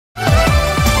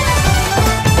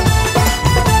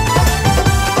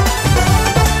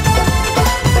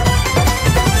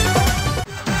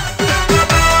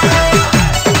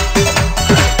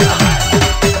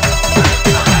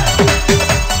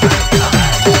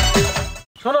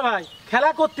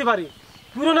খেলা করতে পারি,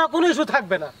 পুরোনো কোনো ইস্যু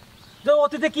থাকবে না। যে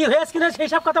অতীতে কি হয়েছে কিনা সেই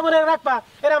সব কথা মনে রাখবা,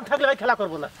 এরকম থাকলে ভাই খেলা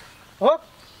করবো না। হোক,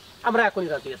 আমরা এখনই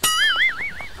রাজি আছি।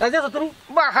 রাজি আছো তুমি?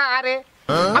 বাহা, আরে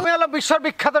আমি হলাম বিশ্বের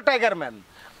বিখ্যাত টাইগার ম্যান।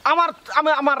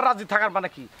 আমার রাজি থাকার মানে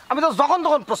কি? আমি তো যখন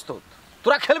তখন প্রস্তুত।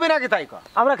 তোরা খেলবি নাকি তাই কর?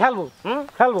 আমরা খেলবো,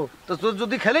 খেলবো। তো তুই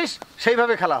যদি খেলিস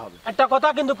সেইভাবে খেলা হবে। একটা কথা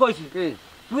কিন্তু কইছি,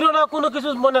 পুরোনো কোনো কিছু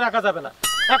মনে রাখা যাবে না।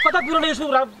 এক কথা, পুরোনো ইস্যু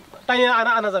টাইনে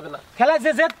আনা যাবে না। খেলায়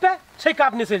যে জিতবে সেই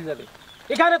কাপ নিয়ে চলে যাবে,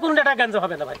 এখানে কোনো ডাটা গ্যাঞ্জ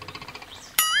হবে না ভাই।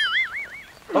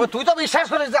 তবে তুই তো বিশ্বাস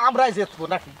করিস যে আমরাই জিতবো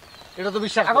নাকি? এটা তো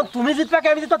বিশ্বাস। এখন তুমি জিতবে কি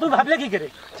আমি জিতবো, তুমি ভাবলে কি করে?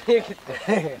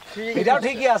 এটাও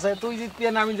ঠিকই আছে, তুই জিতবি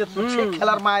না আমি জিতবো।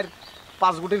 খেলার মায়ের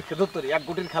 5 গুটির খেদর তরি, 1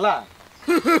 গুটির খেলা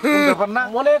ব্যাপার না।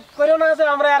 মনে করো না যে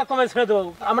আমরা আর কমে ছেড়ে দেবো,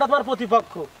 আমরা তোমার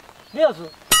প্রতিপক্ষ, ঠিক আছে?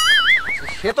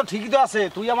 সে তো ঠিকই তো আছে,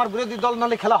 তুই আমার বিরোধী দল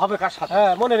নালে খেলা হবে কার সাথে?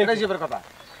 হ্যাঁ, মনে রেখে যাবে কথা।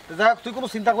 যাই হোক, তুই কোনো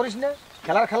চিন্তা করিস না,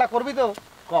 খেলা করবি তো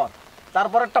কর,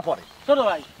 তারপরেরটা পরে। শোনো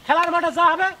ভাই, খেলার মাঠে যা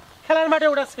হবে খেলার মাঠে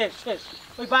ওটা শেষ শেষ।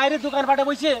 ওই বাইরের দোকান পাটে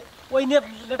বসে ওই নিয়ে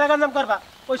নেটা গাঞ্জাম করবা,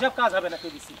 ওই সব কাজ হবে না।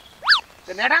 কেবিসি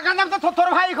নেটা গাঞ্জাম তো তোর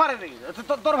ভাই করে নি,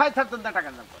 তোর ভাই থাকতো নেটা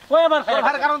গাঞ্জাম করে। ওই আমার ভাই,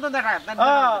 ভাইয়ের কারণ তো নেটা। হ্যাঁ,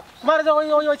 মানে যে ওই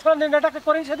ওই ওই ছোট নেটাকে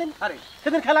করি সেদিন। আরে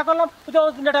সেদিন খেলা করলাম, ওই তো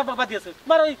নেটা বাদ দিয়েছে,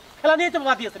 মানে ওই খেলা নিয়ে তো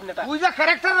বাদ দিয়েছে নেটা। তুই যে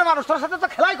ক্যারেক্টারের মানুষ, তোর সাথে তো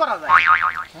খেলাই করা যায়।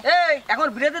 এই এখন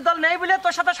বিরোধী দল নেই বলে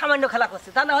তোর সাথে সামান্য খেলা করছে,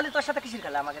 তা না হলে তোর সাথে কিসের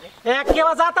খেলা আমাকে?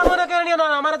 একেবারে যাতা মনে করে নিও না,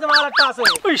 আমার যে মাল একটা আছে।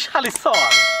 ওই শালি চল,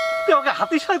 তুই আমাকে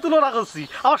হাতির সাথে তুলনা করছিস,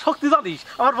 আমার শক্তি জানিস,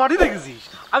 আমার বাড়ি দেখেছিস,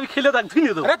 আমি খেলে দেখ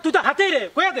ধুয়ে দেবো। আরে তুই তো হাতেই রে,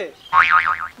 কয়ে দে।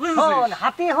 শোন,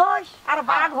 হাতি হয় আর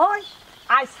বাঘ হয়,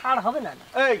 আজ ছাড় হবে না।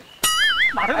 এই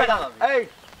মাঠে দেখা যাবে। এই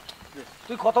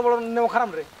তুই কত বড় নেমো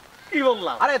খারাম রে! কি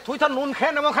বললাম? আরে তুই তো নুন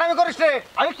খেয়ে নেমো খারামি করিস রে।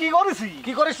 আমি কি করেছি?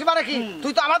 কি করিস মানে কি?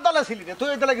 তুই তো আমার দলে ছিলি রে, তুই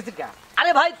ওই দলে গেছিস কেন?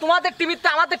 আরে ভাই, তোমাদের টিমিতে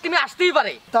আমাদের টিমে আসতেই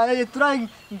পারে। তাই তোরা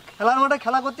খেলার মাঠে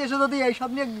খেলা করতে এসে যদি এইসব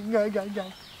নিয়ে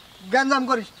গ্যাঞ্জাম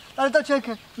করিস, তাহলে তো সে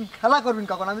খেলা করবেন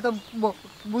কখন? আমি তো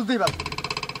বুঝতেই পারছি।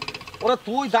 ওরা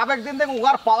তুই যাবে একদিন দেখ,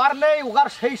 উগার পাওয়ার নেই, উগার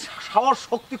সেই সাহস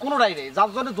শক্তি কোনোটাই নেই, যার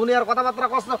জন্য দুনিয়ার কথাবার্তা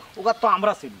কষ্ট। উগার তো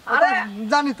আমরা ছিলি। আরে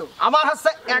জানি তো, আমার হচ্ছে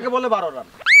 1 বলে 12 রান।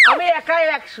 আমি একাই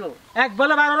 100। 1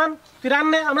 বলে 12 রান। তুই রান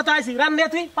নে, আমরা তো আইছি। রান নে,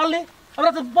 তুই পারলি,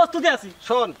 আমরা তো প্রস্তুতি আছি।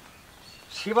 শোন,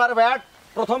 শিবার ব্যাট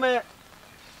প্রথমে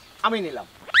আমি নিলাম,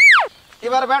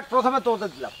 এবার ব্যাট প্রথমে তোদের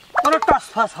দিলাম। কোনো টস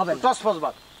ফাস হবে না। টস ফস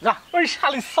বাদ যা। ওই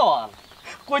শালি চল,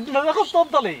 কই দিন যখন তোর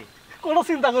দলে, কোনো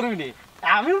চিন্তা করবি নি,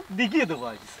 আমিও দেখিয়ে দেবো।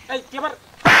 এই এবার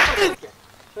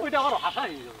ওইটা আমার হাসা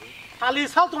হয়ে যাবে। খালি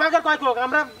সাল তোমাকে কয় কোক,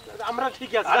 আমরা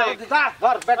ঠিক আছে। যা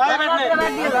ধর ব্যাট।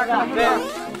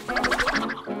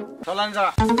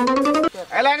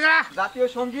 জাতীয়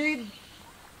সঙ্গীত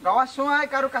গাওয়ার সময়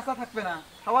কারো কাঁচা থাকবে না,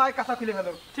 সবাই কাঁচা খুলে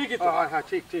ফেলো। ঠিকই তো। হ্যাঁ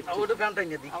ঠিক ঠিক। ওটা গানটা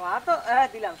নিয়ে দি। আমার তো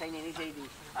দিলাম, তাই নিয়ে নিচেই দিই।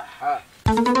 হ্যাঁ,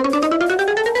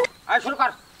 আয় শুরু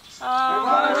কর।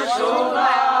 আমার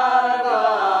সোনার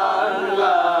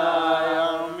বাংলা,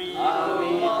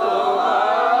 আমি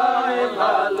তোমায়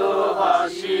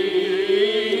ভালোবাসি।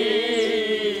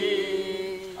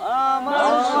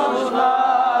 আমার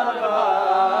সোনার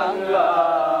বাংলা,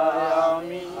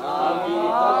 আমি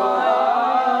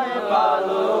তোমায়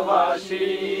ভালোবাসি।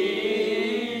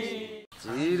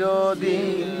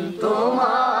 চিরদিন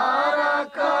তোমার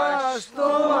আকাশ,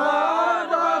 তোমার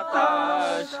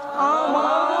বাতাস,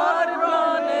 আমার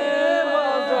প্রাণে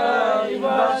বাজাই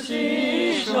বাঁশি।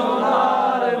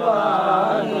 সোনার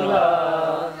বাংলা,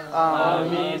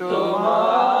 আমি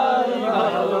তোমায়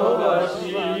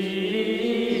ভালোবাসি।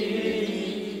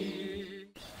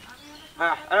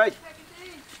 হ্যাঁ, এই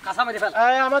কাঁচা মেরে ফেল।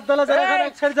 এই আমার দলে যারা এখানে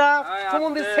ছেড়ে যা।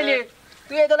 সমুদ্রের ছেলে,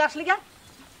 তুই এই দলে আসলি কেন?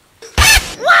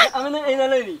 আমি না এই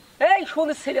দলে নি। এই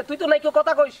শুনিস ছেলে, তুই তো নাই কেউ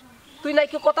কথা কইস। তুই নাই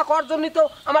কেউ কথা কর জন্যই তো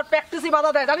আমার প্র্যাকটিসই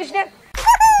বাধা দেয়, জানিস না?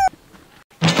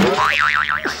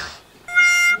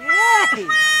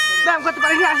 ব্যায়াম করতে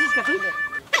পারিস না, আসিস কে তুই?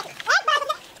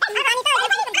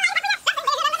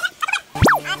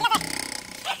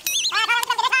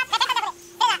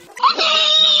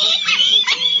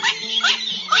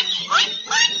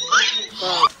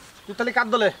 তুই তাহলে কার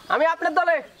দলে? আমি আপনার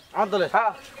দলে। আমার দলে।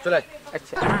 হ্যাঁ চলে আয়।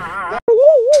 আচ্ছা,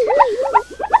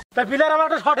 তা পিলার আমার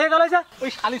একটা শর্ট হয়ে গেল। ওই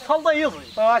শালি চল তো ইয়ে হয়।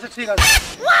 আচ্ছা ঠিক আছে।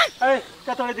 এই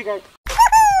কত এদিকে আয়।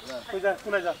 তুই যা,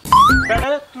 কোনে যা।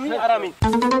 ব্যাটে তুই আর আমি।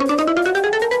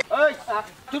 এই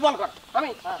তুই বল কর। আমি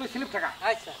তুই স্লিপ ঠেকা।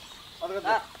 আচ্ছা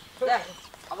দেখ।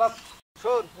 আবার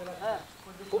শোন,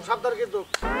 খুব সাবধান কিন্তু।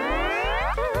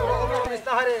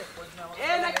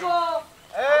 এই দেখো,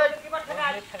 এই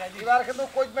এবার কিন্তু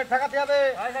কোচমে ঠেকাতে হবে।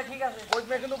 আচ্ছা ঠিক আছে।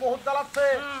 কোচমে কিন্তু বহুত জ্বালাচ্ছে,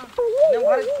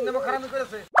 নেমো খারামি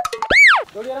করেছে।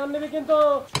 দড়িয়া রান নেবে কিন্তু।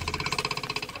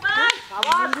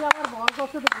 আবার আমার বল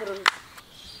করতে দেখবে।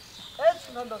 এই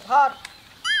নন্দ ধর,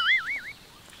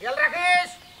 খেয়াল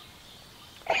রাখিস।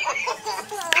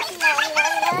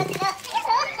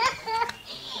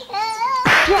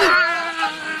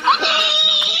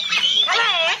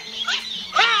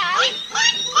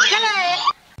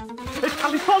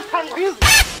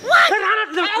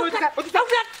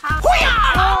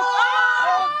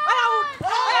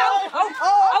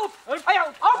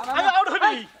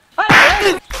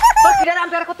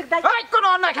 কোনো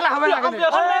অন্যায় খেলা হবে না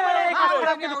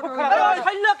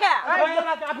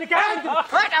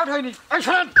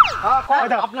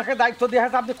আপনাকে দায়িত্ব দিয়ে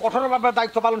আপনি কঠোরভাবে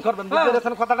দায়িত্ব পালন করবেন বুঝতে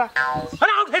পেরেছেন কথাটা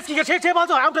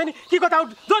কি কথা আউট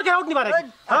জোর কে আউট নি মারে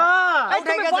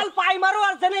বল পাই মারো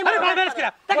আর জানি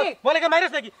বলে কে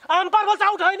মাইরাস নাকি আম্পায়ার বলছে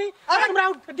আউট হয়নি তোমরা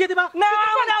আউট দিয়ে দিবা না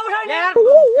আমাদের আউট হয়নি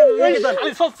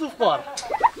খালি সব চুপ কর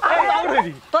আউট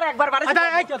হয়নি তোর একবার বারে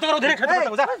তোর অধীনে খেতে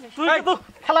পারবো যা তুই কিন্তু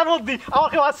খেলার মধ্যে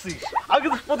আমাকে আসছিস আমি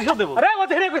কিন্তু প্রতিশোধ দেবো আরে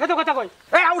অধীনে কথা কথা কই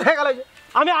এই আউট হয়ে গেল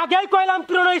আমি আগেই কইলাম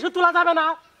পুরনো ইস্যু তোলা যাবে না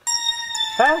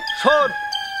হ্যাঁ শোন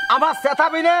আমার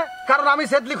চেতাবি নে কারণ আমি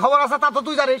সেদলি খবর আছে তা তো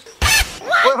তুই জানিস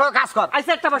ওইভাবে কাজ কর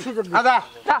আইসা একটা বার সুযোগ আদা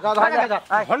যা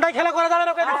ঘন্টায় খেলা করা যাবে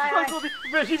না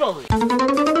বেশি পাবে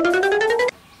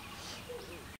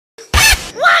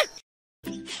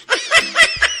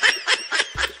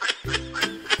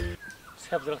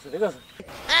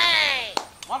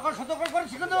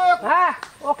হ্যাঁ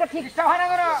ওকে ঠিক হয় না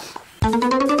করো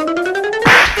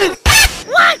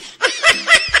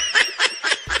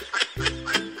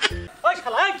ওই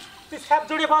শালা এই তুই স্যাপ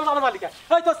জড়িয়ে বল আমার মালিকা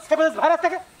ওই তো সেভেন্স ভাইরাস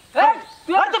থেকে এই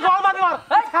তুই ওই তো বল মার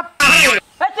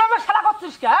এই তুই আমার শালা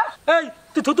করছিস কি এই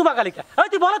তুই থুতু মাকালিকা এই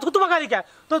তুই বলে থুতু মাকালিকা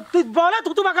তো তুই বলে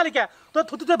থুতু মাকালিকা তো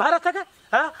থুতুতে ভাইরাস থাকে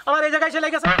হ্যাঁ আমার এই জায়গায় এসে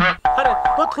লেগেছে আরে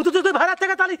তো থুতুতে তুই ভাইরাস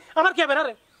থাকে তাহলে আমার কি হবে না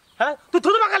রে হ্যাঁ তুই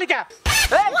থুতু মাকালিকা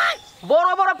এই বড়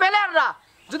বড় প্লেয়াররা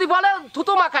যদি বলে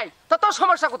থুতু মাখাই তা তোর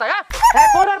সমস্যা কোথায় হ্যাঁ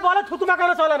এখন আর বলে থুতু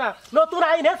মাকানো চলে না নতুন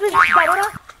আইন এসে যাবো না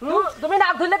তুমি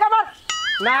নাক ধরলে কেমন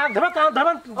না ধরো কান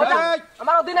ধরবেন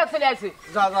আমার অধীনে চলে আইছি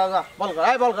যা বল কর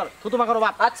এই বল কর থুতু মাকারো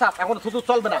বাপ আচ্ছা এখন থুতু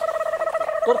চলবে না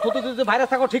তোর থুতু যদি ভাইরাস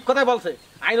থাকো ঠিক কথাই বলছে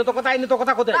আইনত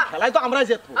কথা কোথায় খেলাই তো আমরাই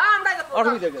জিতবো আমরা যাবো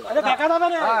অসুবিধা কি আরে দেখা যাবে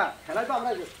না হ্যাঁ খেলাই তো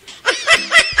আমরাই জিতবো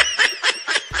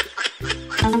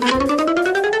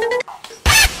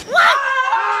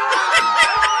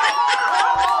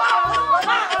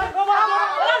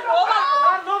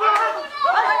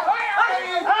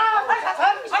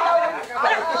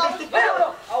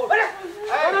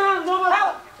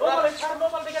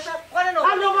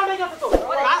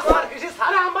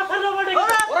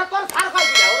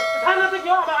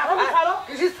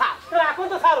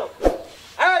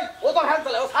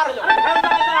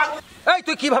এই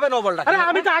তুই কিভাবে নো বলটা আরে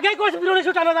আমি তো আগেই কইছি বিরোধী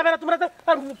শুট আনা যাবে না তোমরা তো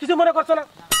কিছু মনে করছো না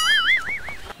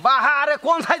বাহা আরে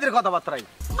কোন সাইজের কথাবার্তাই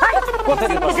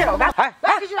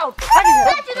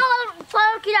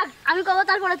আমি কব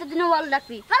তারপরে তো দিন বল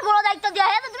রাখবি আর বড় দায়িত্ব দেয়া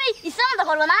হয় তুমি ইচ্ছা মতো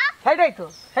করবে না সেইটাই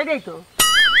তো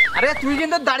আরে তুই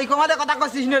কিন্তু দাড়ি কমাতে কথা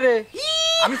কইছিস না রে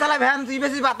আমি চালাই ভ্যান তুই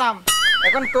বেশি বাতাম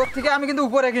এখন তোর থেকে আমি কিন্তু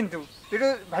উপরে কিন্তু তুই একটু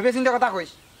ভাবে চিন্তা কথা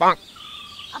কইস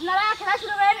আপনারা খেলা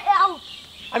শুরু করেন আউট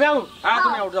আমি আউট হ্যাঁ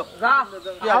তুমি আউট যাও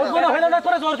আউট বলে হলো না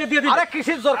তোরা জোরকে দিয়ে দিবি আরে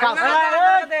কিসের জোর কাজ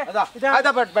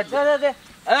আইদা ব্যাট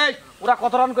এই ওরা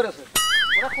কত রান করেছে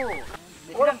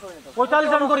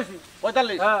 45 রান করেছি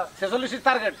 45 হ্যাঁ 46 এর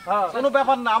টার্গেট হ্যাঁ কোনো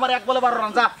ব্যাপার না আমার এক বলে 12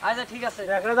 রান যা আচ্ছা ঠিক আছে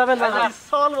দেখা যাবে না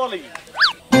চল বলি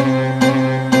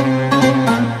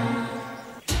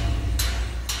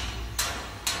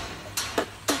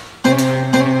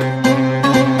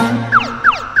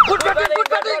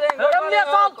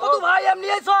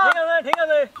ঠিক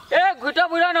আছে এ ঘুটা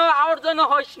বুড়া না আউট জন্য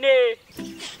হইস নে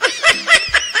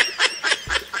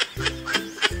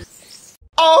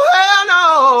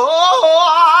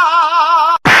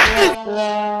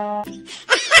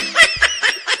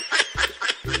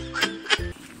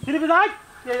ফিলিপি যাই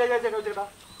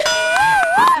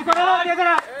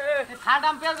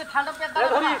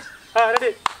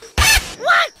রেডি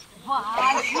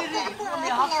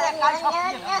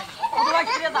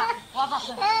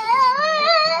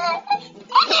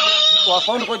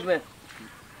ফোন করবে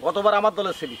গতবার আমার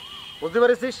দলে ছিলি বুঝতে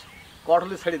পেরেছিস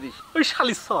কটলি ছেড়ে দিস ওই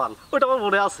শালির সওয়াল ওটা আমার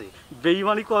মনে আছে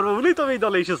বেইমানি করবো বলেই তো আমি এই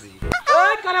দলে এসেছি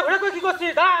এই কানা ঘোড়া কই কি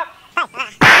করছিস দা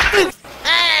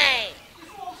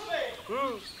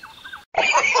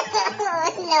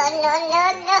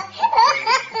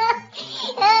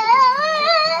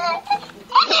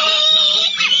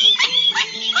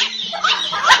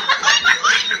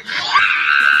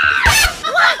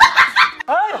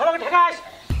এই হলো ঠেকাস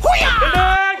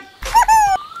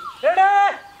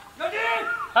রেডি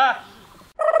হ্যাঁ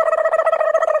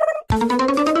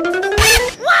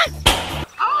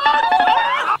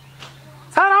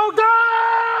স্যার আউট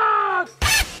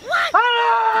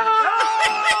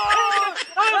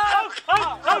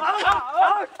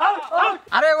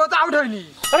আরে ও তো আউট হয়নি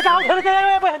আরে আউট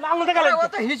হয়ে গেল ও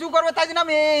তো হিসু করবে তাই জন্য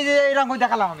আমি এই যে এরকম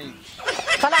দেখালাম আমি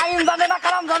তাহলে আইন জানে না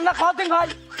কালাম জানে না কদিন হয়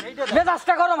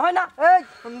মেজাজটা গরম হয় না? এই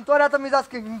তোর এত মিজাজ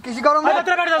কিসি গরম না?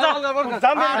 তোরা গাড়ি যা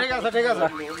জাম ঠিক আছে ঠিক আছে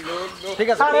ঠিক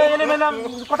আছে আরে এনে মেলাম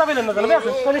কথা বলেন না জানো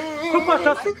আছে খুব কষ্ট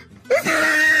হচ্ছে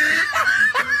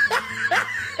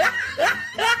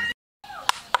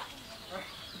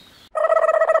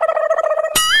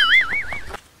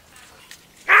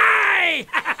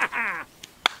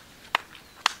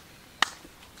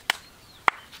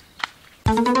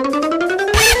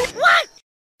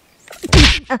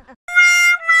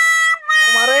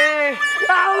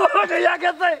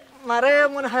মারে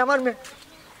মনে হয়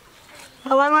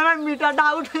আমার মানে মিটারটা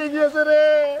আউট হয়ে গিয়েছে রে।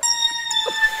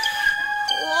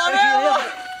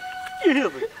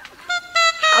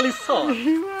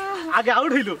 আগে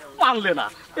আউট হইলো পারলে না,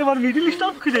 এবার মিডিল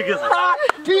স্টপ খুলে গেছে।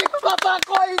 ঠিক কথা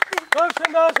কইছি।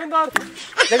 সুন্দর সুন্দর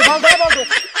দেখি বল দে বল দে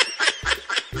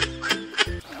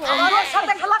আমার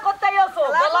সাথে খেলা করতেই আছো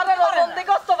বলারে রোজন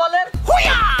দেখছ তো বলেন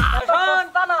হুইয়া শোন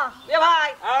টানা এ ভাই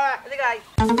এদিকে আই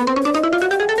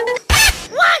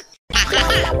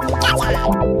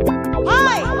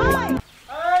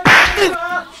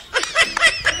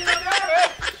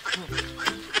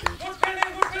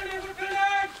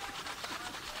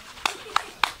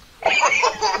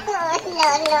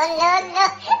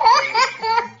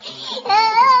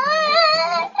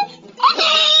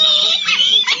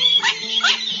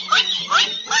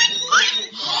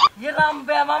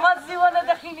আমার জীবনে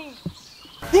দেখিনি।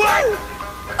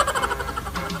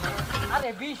 আরে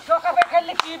বিশ্বকাপে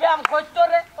খেললে কি ব্যায়াম করতো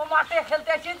রে? ও মাঠে খেলতে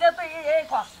আসি যে তুই এই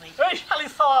কষ্ট নেই। এই শালি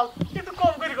চল কিন্তু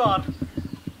কম করে কর।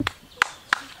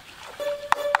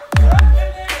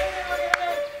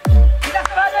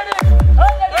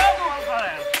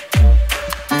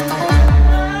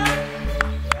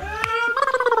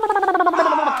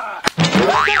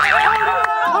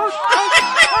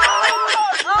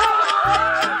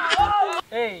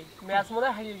 এই ম্যাচ মনে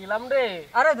হারিয়ে গেলাম রে।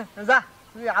 আরে যা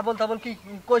তুই আবল তাবল কি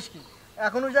কোষ কি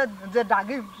এখনো যে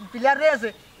ডাগি প্লেয়ার রে আছে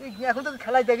এখন তো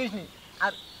খেলাই দেখিস নি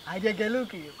আর হারিয়ে গেল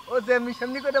কি ও যে এমনি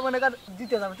সেমনি করে মনে কর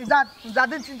জিতে যাবে তুই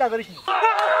যাদের চিন্তা করিস নি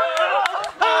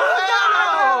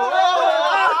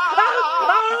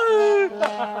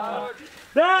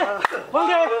দে বল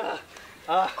দে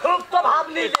খুব তো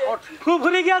ভাবলি খুব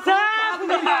ভুলে গেছে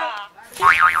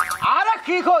আরে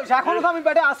কি কইছ এখনো তো আমি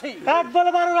ব্যাটে আছি এক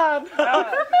বলে 12 রান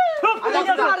খুব ভুলে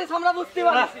গেছে আমরা বুঝতে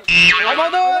পারছি।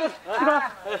 আমাদের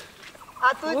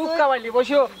আর তুই খুব কামাইলি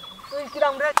বসো। তুই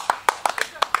কিরাম রে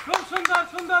খুব সুন্দর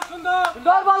সুন্দর সুন্দর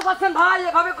দল বল করছেন ভাই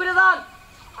এভাবে করে যান।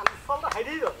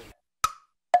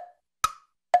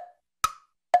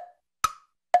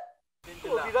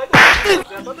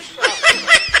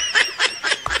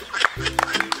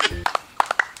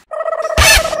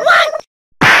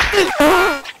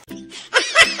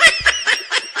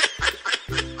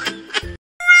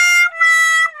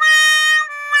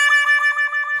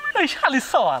 এই শালি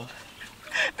সওয়াল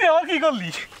তুই আমার কি করলি?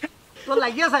 তোর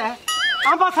লাগিয়েছে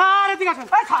আম্বা স্যার এদিকে আসেন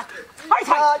এই স্যার এই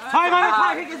স্যার ছয় মানে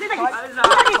ছয় হয়ে গেছে দেখি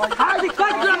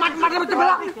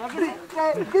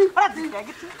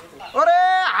ওরে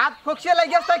হাত ফকসিয়ে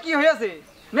লাগিয়েছে কি হয়েছে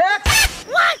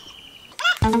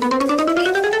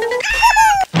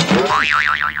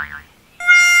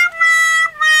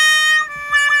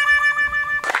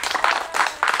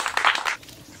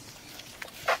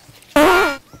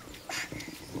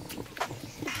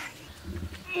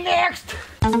নেক্সট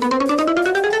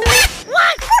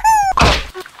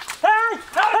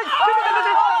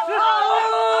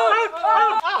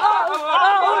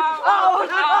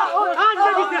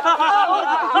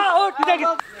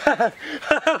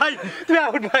ভাই তুমি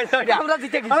আউট ভাই আমরা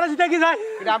জিতে গেছি আমরা জিতে কি যাই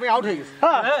এটা আমি আউট হয়ে গেছি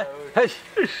হ্যাঁ হেই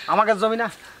আমাকে জমি না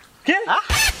কি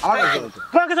আমাকে জমি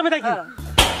তোমাকে জমি দেখি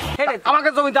আমাকে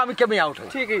জমিতে আমি কেমনি আউট হই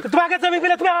ঠিকই তোমাকে জমি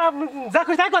পেলে তুমি যা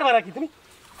খুশি তাই করবে নাকি তুমি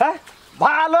হ্যাঁ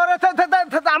ভালো রে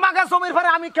আমাকে জমির পরে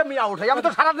আমি কেমনি আউট হই আমি তো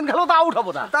সারাদিন খেলেও তো আউট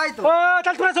হবো না তাই তো ও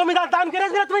তাহলে তোমার জমিদার দাম করে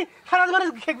দিলে তুমি সারা জীবনে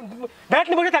ব্যাট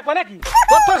নিয়ে বসে থাকবে নাকি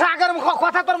তোর তো আগের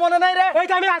কথা তোর মনে নাই রে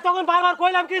এইটা আমি তখন বারবার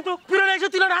কইলাম কিন্তু পুরনো এসে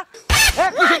ছিল না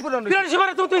কিসের পুরনো পুরনো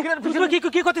সময় তুমি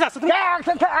কি করতে যাচ্ছ তুমি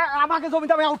আমাকে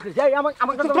জমিতে আমি আউট হই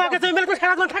আমাকে তোমাকে জমি পেলে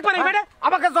সারা জীবন থাকবে না বেটা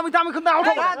আমাকে জমিতে আমি কিন্তু আউট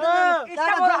হবো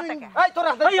এই তোর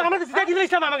এই আমরা জিতে গেলে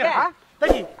ইসলাম আমাকে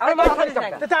দেখি আমি মাথা ধরে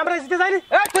যাই তাতে আমরা জিতে যাইনি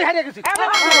এই তুই হারিয়ে গেছিস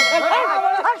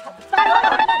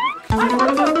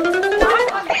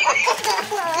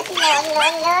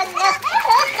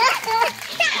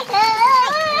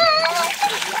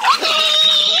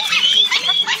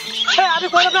আমি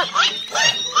কইলাম না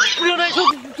পুরনো এসে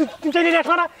তুমি চাইলে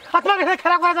আসো না তোমার কাছে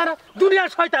খেলা করা যায় না দুনিয়ার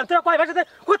শয়তান তোরা কয় ভাষাতে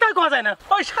কোথায় করা যায় না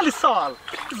ওই শালি সওয়াল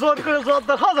জোর করে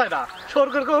জোরদার হওয়া যায় না, সর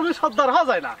করে করলে সর্দার হওয়া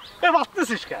যায় না। এ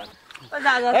ভাবতেছিস কেন?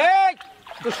 এই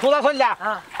তুই সোজা চললা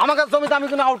আমাকে জমিতে আমি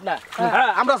কোনো আউট না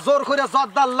হ্যাঁ আমরা জোর করে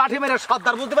জর্দার লাঠি মেরে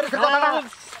সর্দার বুঝতে পারিস কথাটা